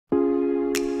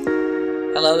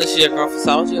Hello, this is your girl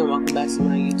pvssology and welcome back to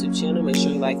my YouTube channel. Make sure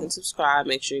you like and subscribe.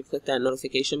 Make sure you click that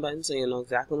notification button so you know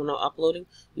exactly when I'm uploading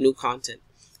new content.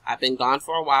 I've been gone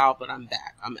for a while, but I'm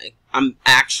back. I'm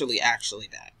actually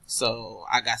back. So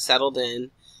I got settled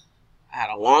in. I had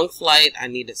a long flight. I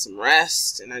needed some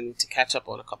rest and I need to catch up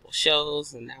on a couple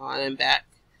shows, and now I am back.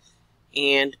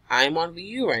 And I'm on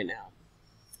VU right now.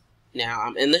 Now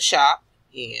I'm in the shop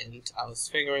and I was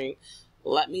figuring,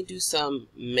 let me do some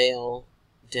male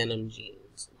denim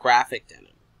jeans, graphic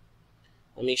denim.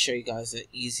 Let me show you guys an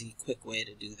easy, quick way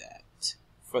to do that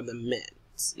for the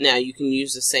men's. Now you can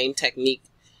use the same technique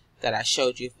that I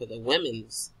showed you for the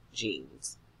women's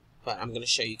jeans, but I'm going to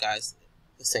show you guys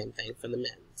the same thing for the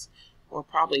men's, or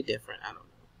probably different, I don't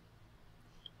know.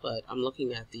 But I'm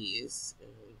looking at these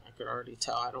and I could already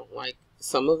tell I don't like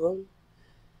some of them.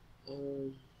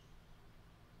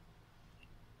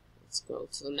 Let's go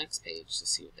to the next page to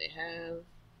see what they have.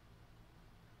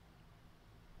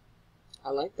 I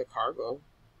like the cargo.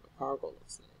 The cargo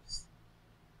looks nice.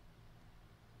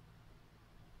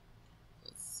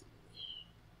 Let's see.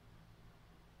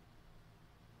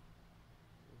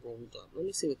 Rolled up. Let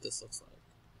me see what this looks like.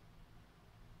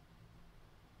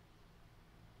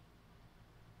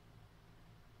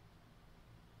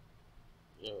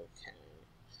 Okay.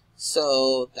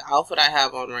 So the outfit I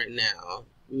have on right now,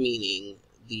 meaning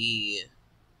the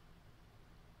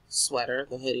sweater,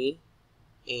 the hoodie,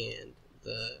 and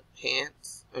the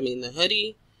pants, the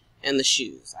hoodie and the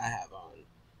shoes I have on,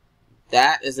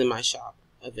 that is in my shop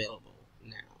available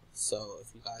now. So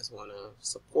if you guys want to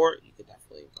support, you could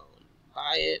definitely go and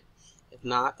buy it. If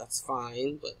not, that's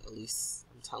fine, but at least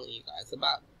I'm telling you guys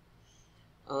about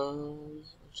it. I'm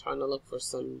trying to look for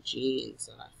some jeans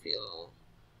that I feel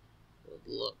would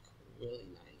look really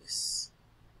nice.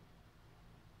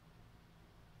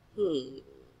 The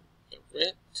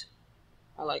ripped.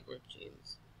 I like ripped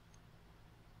jeans.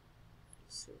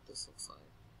 Let's see what this looks like.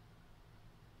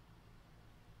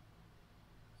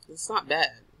 It's not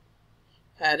bad.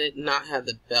 Had it not had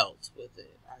the belt with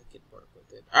it, I could work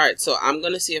with it. Alright, so I'm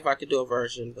going to see if I could do a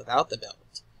version without the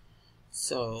belt.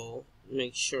 So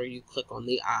make sure you click on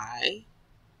the eye.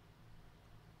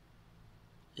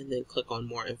 And then click on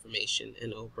more information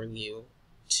and it'll bring you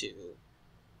to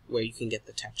where you can get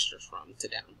the textures from to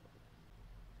download.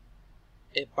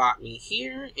 It bought me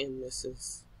here, and this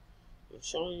is, I'm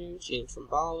showing you, jeans from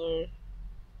Baller.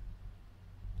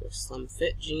 There's slim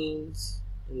fit jeans,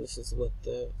 and this is what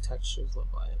the textures look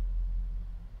like.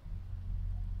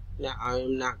 Now I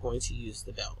am not going to use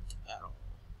the belt at all.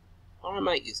 Or I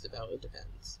might use the belt, it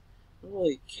depends. I don't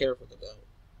really care for the belt.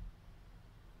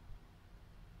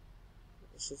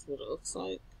 This is what it looks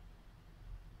like.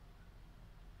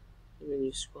 And then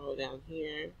you scroll down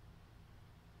here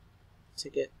to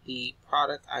get the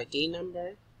product ID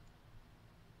number.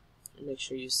 And make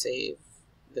sure you save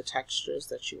the textures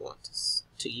that you want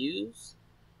to use.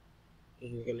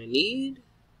 And you're going to need.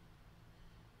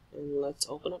 And let's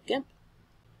open up Gimp.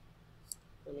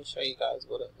 Let me show you guys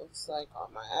what it looks like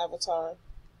on my avatar.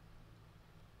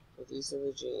 So these are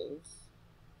the jeans.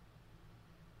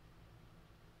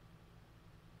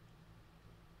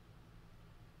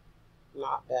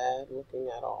 Not bad looking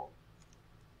at all.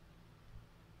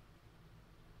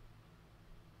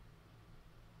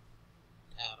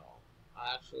 At all.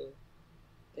 I actually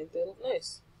think they look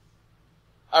nice.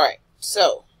 Alright,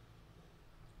 so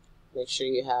make sure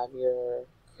you have your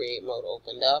create mode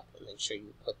opened up and make sure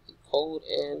you put the code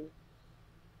in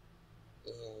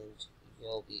and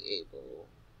you'll be able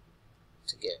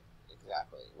to get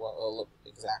exactly what will look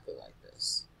exactly like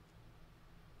this.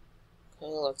 Okay,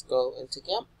 let's go into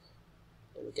Gimp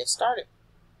and get started.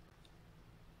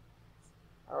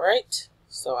 Alright,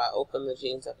 so I open the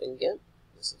jeans up in Gimp.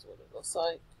 This is what it looks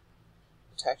like.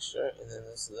 The texture, and then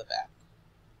this is the back.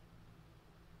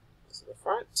 This is the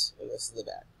front, and this is the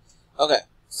back. Okay,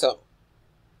 so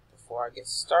before I get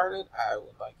started, I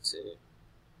would like to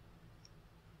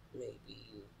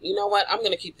maybe, you know what? I'm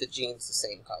going to keep the jeans the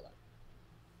same color.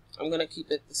 I'm going to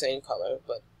keep it the same color,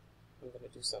 but I'm going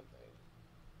to do something.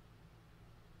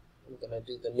 I'm going to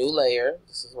do the new layer.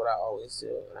 This is what I always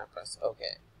do, and I press OK.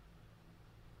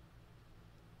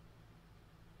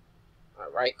 I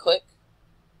right click,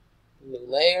 new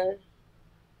layer,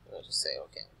 and I just say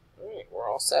OK. Alright, we're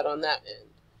all set on that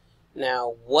end.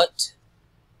 Now, what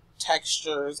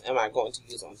textures am I going to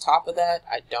use on top of that?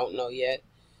 I don't know yet.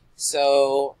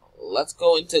 So let's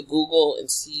go into Google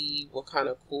and see what kind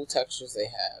of cool textures they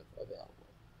have available.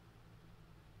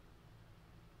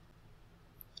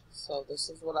 So this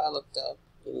is what I looked up,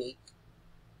 unique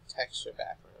texture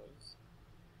backgrounds.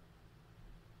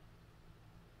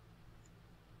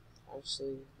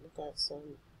 Actually, look at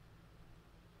some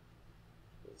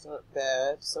These aren't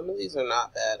bad. Some of these are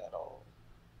not bad at all.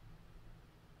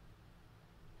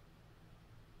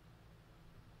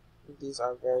 These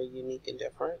are very unique and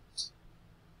different.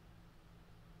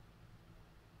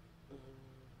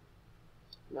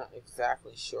 Not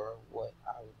exactly sure what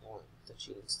I would want the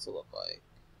jeans to look like,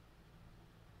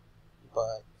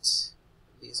 but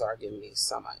these are giving me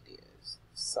some ideas.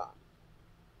 Some.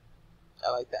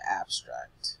 I like the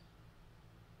abstract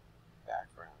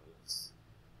backgrounds.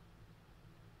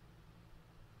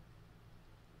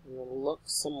 I'm going to look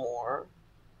some more.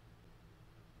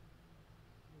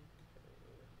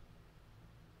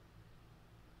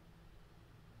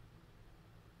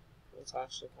 It's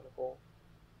actually kind of cool.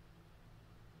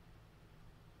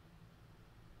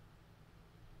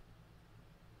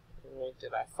 Alright,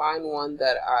 did I find one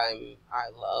that I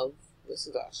love? This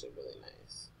is actually really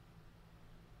nice.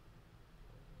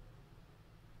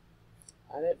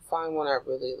 I didn't find one I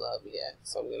really love yet,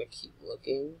 so I'm going to keep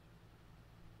looking.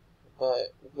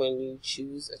 But when you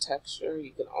choose a texture,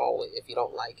 you can always, if you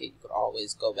don't like it, you could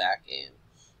always go back and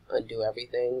undo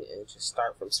everything and just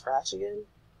start from scratch again.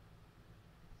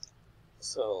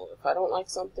 So if I don't like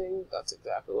something, that's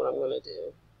exactly what I'm going to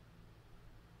do.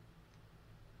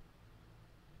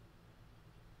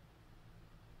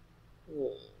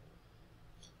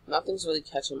 Nothing's really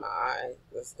catching my eye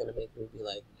that's going to make me be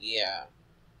like, yeah,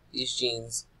 these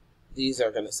jeans, these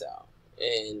are going to sell.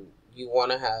 And you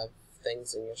want to have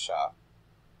things in your shop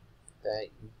that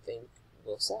you think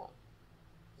will sell.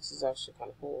 This is actually kind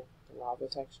of cool, the lava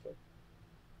texture.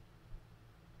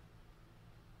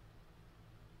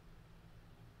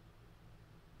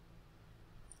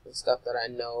 The stuff that I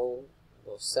know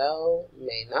will sell,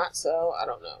 may not sell, I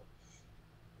don't know.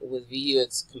 With VU,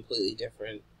 it's completely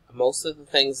different. Most of the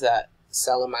things that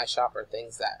sell in my shop are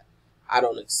things that I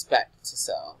don't expect to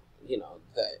sell, you know,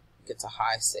 that gets a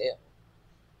high sale.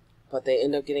 But they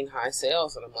end up getting high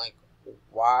sales, and I'm like,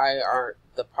 why aren't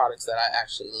the products that I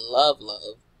actually love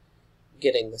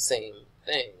getting the same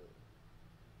thing?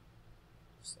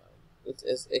 So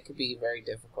it could be very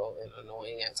difficult and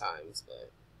annoying at times,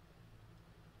 but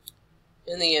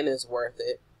in the end, it's worth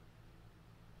it.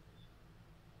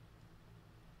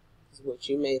 What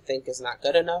you may think is not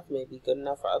good enough may be good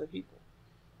enough for other people.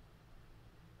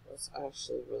 That's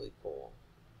actually really cool.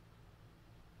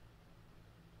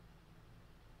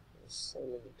 There's so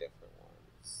many different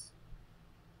ones.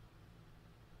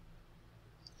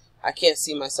 I can't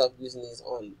see myself using these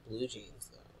on blue jeans,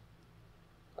 though.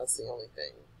 That's the only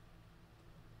thing.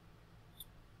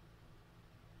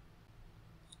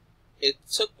 It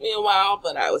took me a while,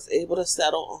 but I was able to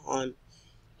settle on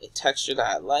a texture that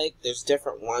I like. There's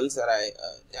different ones that I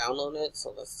downloaded,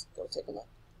 so let's go take a look.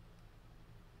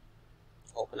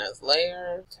 Open as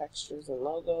layer, textures and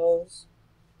logos,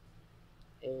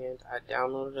 and I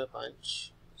downloaded a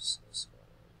bunch. Just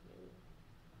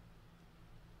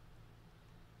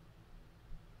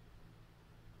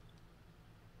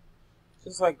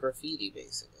like graffiti,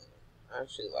 basically. I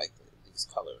actually like these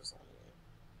colors on here.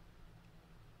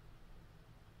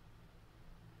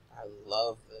 I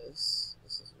love this.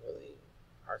 This is really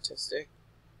artistic.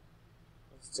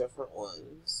 There's different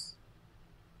ones.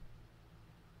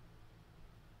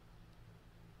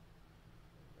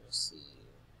 Let's see.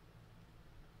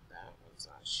 That one's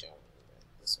not showing, but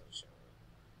this one's showing.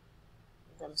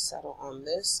 I'm going to settle on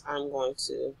this. I'm going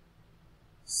to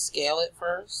scale it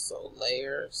first. So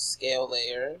layer, scale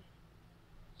layer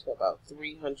to about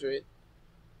 300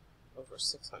 over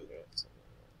 600.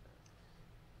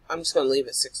 I'm just going to leave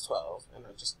it 612, and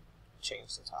I'll just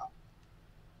change the top.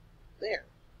 There.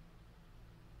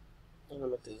 And I'm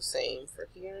going to do the same for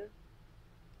here.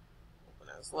 Open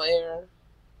as layer.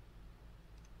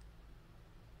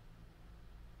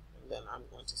 And then I'm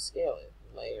going to scale it.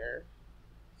 Layer,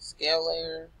 scale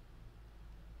layer.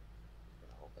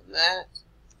 Open that.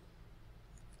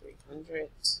 300. And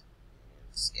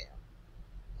scale.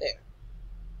 There.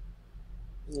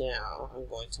 Now I'm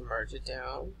going to merge it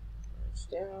down.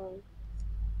 Down,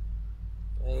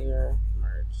 layer,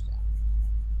 merge down.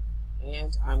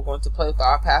 And I'm going to play with the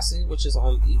opacity, which is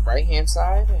on the right hand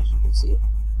side, as you can see.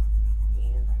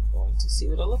 And I'm going to see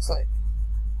what it looks like.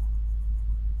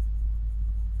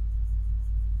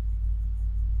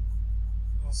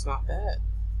 That's not bad.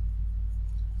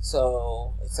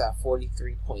 So it's at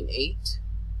 43.8.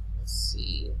 Let's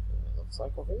see what it looks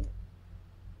like over here.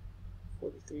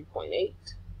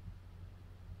 43.8.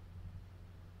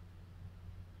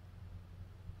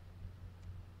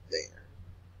 There.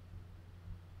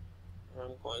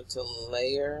 I'm going to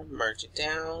layer, merge it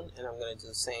down, and I'm going to do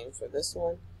the same for this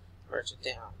one, merge it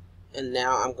down. And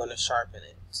now I'm going to sharpen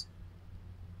it.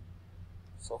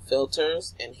 So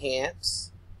filters,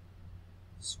 enhance,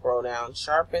 Scroll down,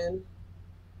 sharpen.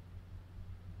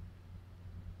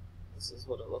 This is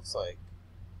what it looks like.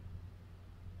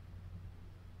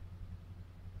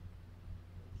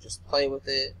 Just play with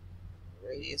it.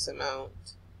 Radius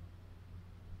amount.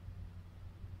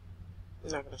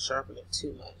 I'm not going to sharpen it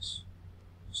too much.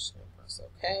 I'm just going to press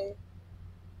OK.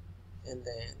 And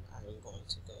then I'm going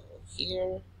to go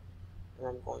here. And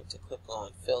I'm going to click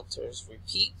on Filters,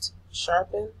 Repeat,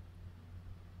 Sharpen.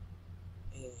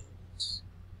 And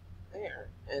there.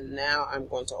 And now I'm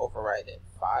going to overwrite it.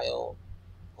 File,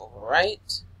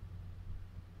 Overwrite.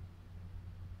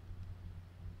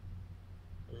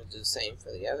 I'm going to do the same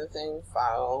for the other thing.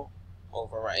 File,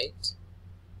 Overwrite.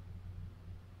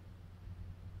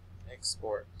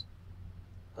 Export.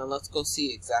 Now let's go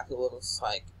see exactly what it looks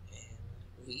like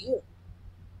in VU.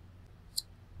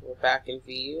 We're back in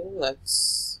VU.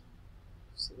 Let's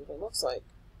see what it looks like.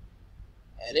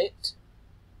 Edit.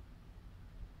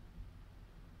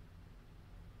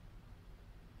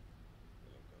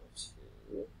 Go to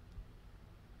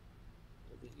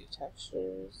the VU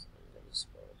textures. I'm going to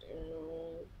scroll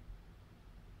down.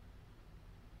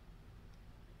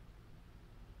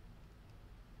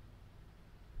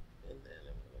 And then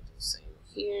I'm going to do the same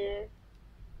here.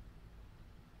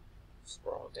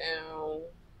 Scroll down.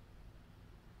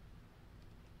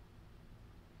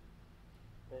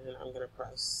 And I'm going to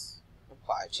press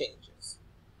Apply Changes.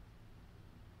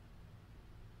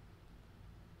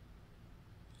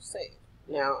 Save.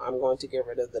 Now I'm going to get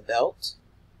rid of the belt.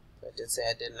 I did say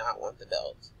I did not want the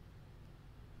belt.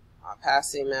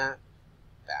 Opacity map,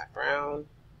 background,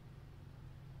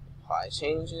 Apply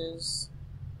Changes,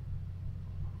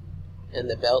 and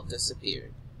the belt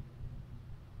disappeared.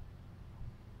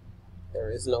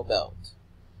 There is no belt.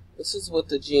 This is what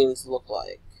the jeans look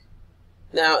like.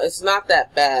 Now, it's not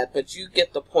that bad, but you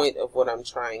get the point of what I'm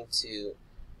trying to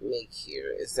make here,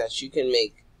 is that you can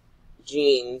make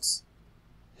jeans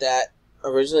that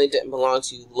originally didn't belong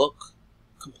to you look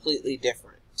completely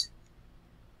different.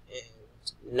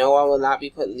 And no, I will not be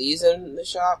putting these in the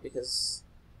shop because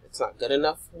it's not good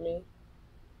enough for me.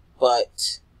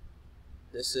 But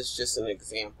this is just an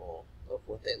example of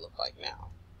what they look like now.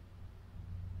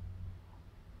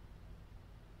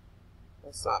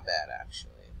 That's not bad,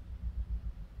 actually.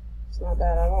 It's not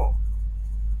bad at all.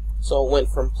 So it went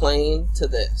from plain to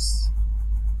this.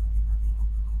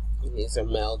 And these are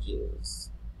male jeans.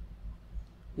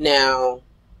 Now,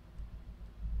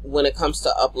 when it comes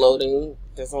to uploading,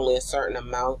 there's only a certain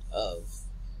amount of,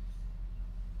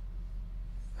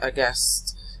 I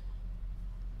guess,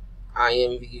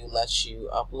 Imvu lets you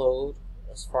upload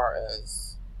as far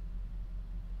as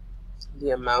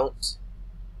the amount.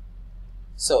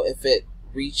 So if it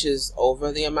reaches over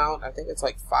the amount, I think it's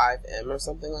like 5M or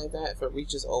something like that. If it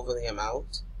reaches over the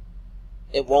amount,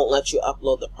 it won't let you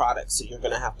upload the product, so you're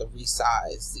going to have to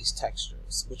resize these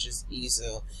textures, which is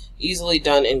easily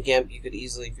done in Gimp. You could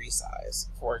easily resize.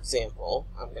 For example,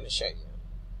 I'm going to show you.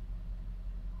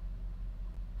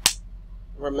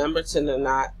 Remember to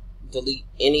not delete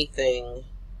anything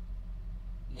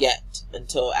yet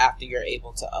until after you're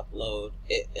able to upload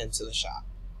it into the shop.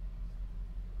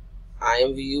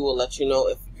 Imvu will let you know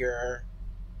if you're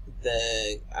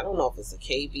I don't know if it's the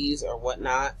KBs or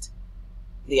whatnot,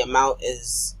 the amount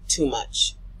is too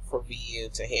much for VU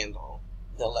to handle.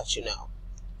 They'll let you know.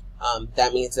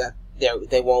 That means that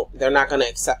they're not going to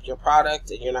accept your product,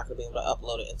 and you're not going to be able to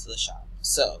upload it into the shop.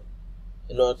 So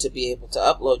in order to be able to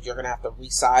upload, you're going to have to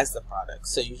resize the product.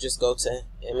 So you just go to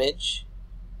Image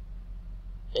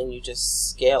and you just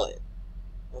scale it.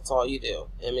 That's all you do.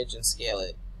 Image and scale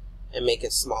it and make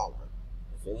it smaller.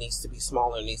 If it needs to be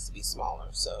smaller, it needs to be smaller.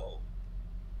 So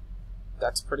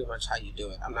that's pretty much how you do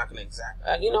it. I'm not going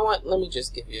to you know what? Let me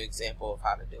just give you an example of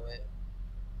how to do it.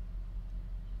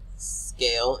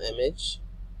 Scale image.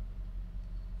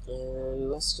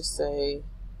 And let's just say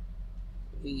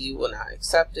VU will not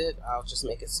accept it. I'll just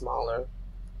make it smaller.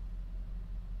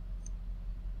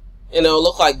 And it'll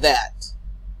look like that.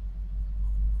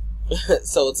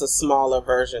 So it's a smaller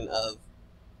version of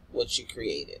what you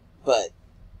created. But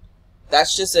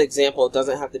that's just an example. It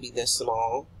doesn't have to be this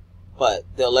small, but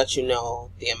they'll let you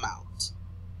know the amount.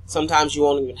 Sometimes you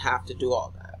won't even have to do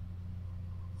all that.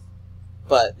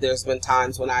 But there's been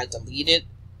times when I deleted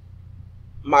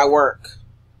my work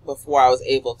before I was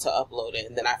able to upload it,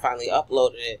 and then I finally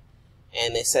uploaded it,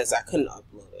 and it says I couldn't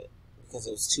upload it because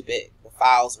it was too big. The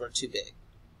files were too big.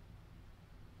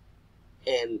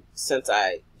 And since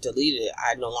I deleted it,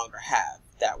 I no longer have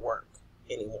that work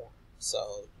anymore.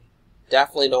 So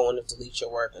definitely don't want to delete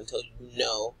your work until you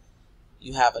know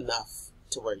you have enough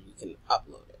to where you can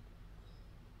upload it.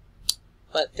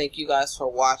 But thank you guys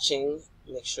for watching.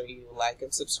 Make sure you like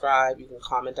and subscribe. You can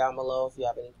comment down below if you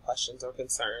have any questions or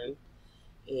concern.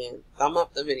 And thumb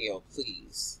up the video,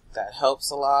 please. That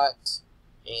helps a lot.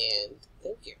 And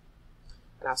thank you.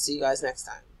 And I'll see you guys next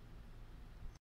time.